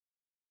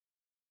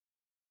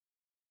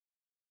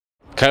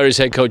Coyotes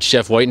head coach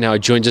Geoff White now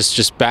joins us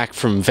just back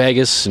from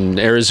Vegas and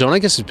Arizona. I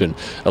guess it's been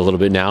a little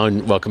bit now,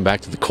 and welcome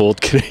back to the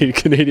cold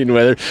Canadian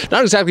weather.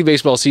 Not exactly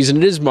baseball season.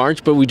 It is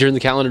March, but we turn the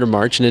calendar to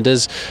March, and it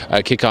does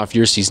kick off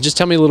your season. Just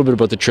tell me a little bit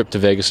about the trip to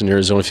Vegas and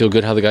Arizona. Feel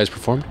good how the guys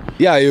performed?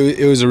 Yeah,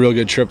 it was a real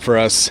good trip for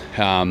us.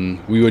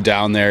 We went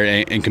down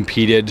there and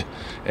competed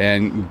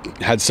and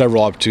had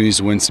several opportunities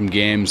to win some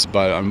games,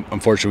 but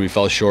unfortunately we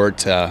fell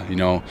short.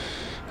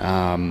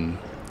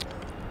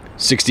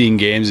 16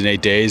 games in 8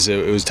 days.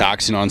 It was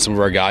taxing on some of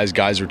our guys.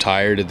 Guys were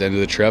tired at the end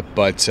of the trip,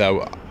 but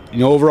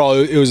overall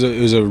it was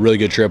a really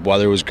good trip.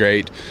 Weather was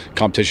great,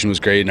 competition was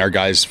great, and our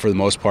guys for the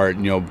most part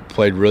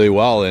played really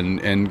well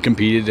and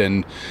competed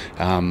and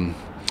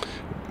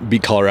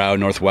beat Colorado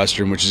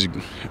Northwestern, which is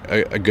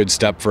a good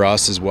step for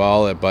us as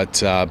well.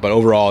 But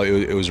overall,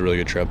 it was a really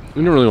good trip.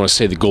 We don't really want to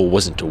say the goal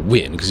wasn't to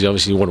win, because you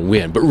obviously want to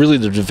win, but really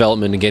the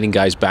development and getting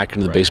guys back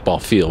into the baseball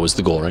field was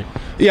the goal, right?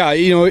 Yeah,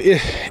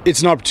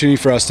 it's an opportunity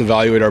for us to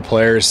evaluate our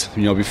players,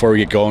 before we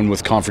get going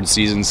with conference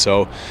season.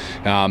 So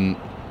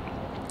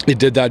it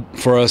did that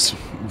for us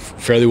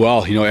fairly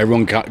well.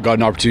 Everyone got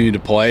an opportunity to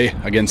play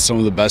against some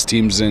of the best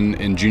teams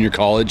in junior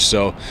college.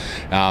 So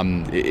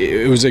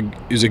it was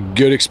a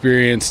good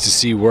experience to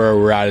see where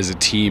we're at as a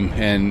team,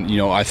 and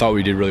I thought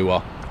we did really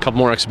well. A couple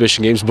more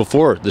exhibition games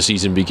before the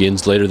season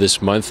begins later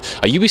this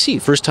month.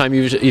 UBC, first time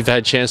you've had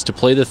a chance to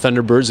play the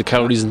Thunderbirds, the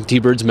Coyotes and the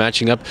T-Birds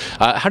matching up.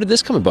 How did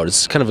this come about?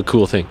 It's kind of a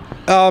cool thing.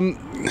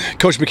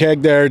 Coach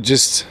McKegg there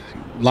just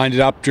lined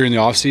it up during the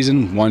off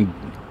season. One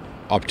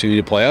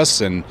opportunity to play us,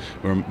 and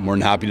we're more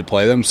than happy to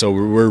play them. So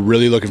we're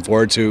really looking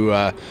forward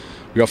to.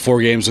 We got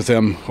 4 games with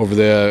them over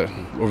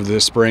the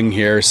spring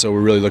here, so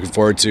we're really looking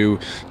forward to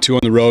 2 on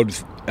the road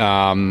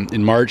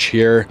in March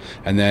here,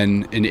 and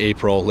then in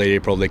April, late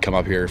April, they come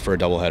up here for a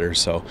doubleheader.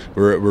 So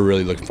we're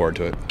really looking forward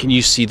to it. Can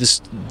you see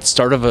this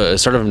start of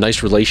a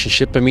nice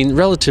relationship? I mean,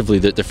 relatively,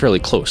 they're fairly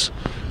close.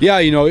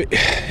 Yeah,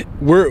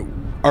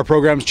 our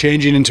program's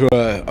changing into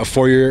a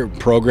 4-year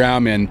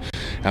program, and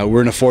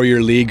we're in a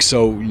 4-year league.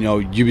 So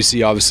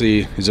UBC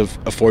obviously is a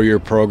 4-year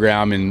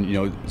program, and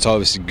it's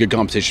obviously good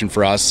competition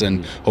for us,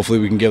 and hopefully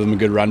we can give them a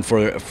good run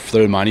for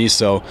their money.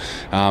 So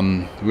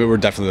we're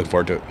definitely looking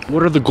forward to it.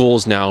 What are the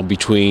goals now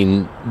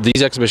between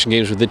these exhibition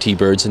games with the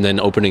T-Birds and then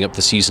opening up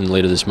the season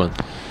later this month?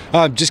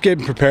 Just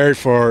getting prepared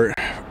for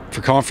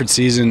conference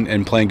season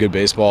and playing good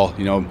baseball.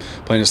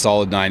 Playing a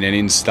solid 9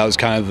 innings. That was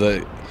kind of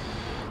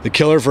the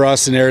killer for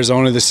us in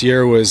Arizona this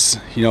year was,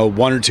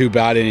 1 or 2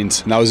 bad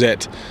innings, and that was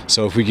it.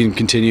 So if we can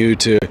continue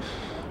to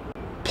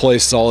play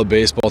solid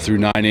baseball through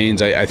 9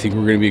 innings, I think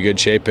we're going to be in good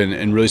shape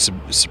and really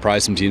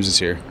surprise some teams this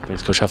year.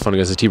 Thanks, Coach. Have fun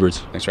against the T-Birds.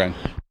 Thanks, Ryan.